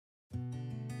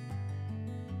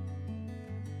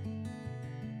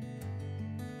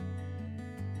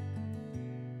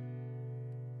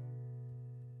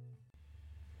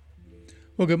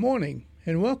Well, good morning,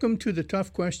 and welcome to the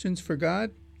Tough Questions for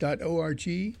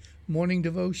God.org morning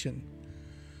devotion.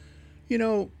 You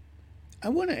know, I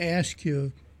want to ask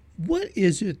you, what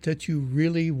is it that you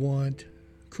really want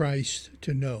Christ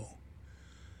to know?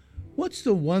 What's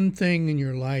the one thing in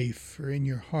your life or in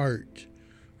your heart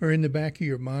or in the back of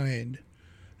your mind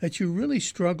that you really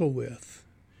struggle with,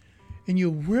 and you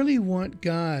really want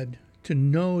God to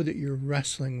know that you're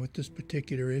wrestling with this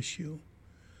particular issue?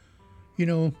 You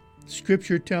know,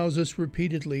 Scripture tells us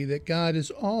repeatedly that God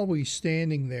is always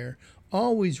standing there,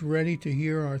 always ready to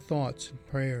hear our thoughts and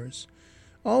prayers,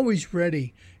 always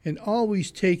ready and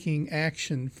always taking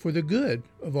action for the good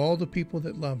of all the people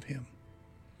that love Him.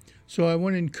 So I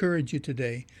want to encourage you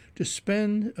today to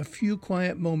spend a few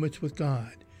quiet moments with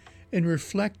God and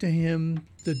reflect to Him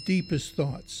the deepest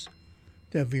thoughts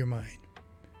of your mind.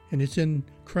 And it's in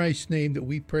Christ's name that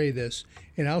we pray this,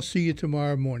 and I'll see you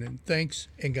tomorrow morning. Thanks,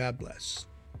 and God bless.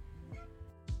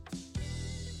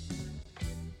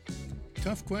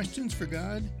 Tough Questions for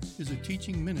God is a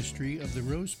teaching ministry of the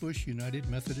Rosebush United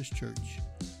Methodist Church,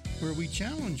 where we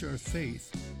challenge our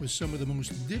faith with some of the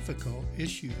most difficult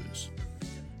issues.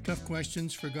 Tough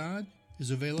Questions for God is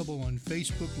available on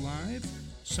Facebook Live,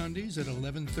 Sundays at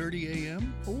 11:30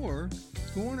 a.m., or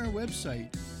go on our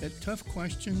website at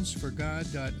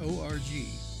toughquestionsforgod.org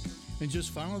and just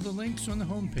follow the links on the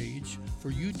homepage for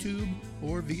YouTube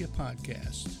or via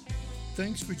podcast.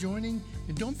 Thanks for joining,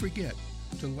 and don't forget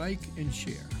to like and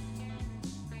share.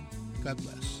 God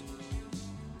bless.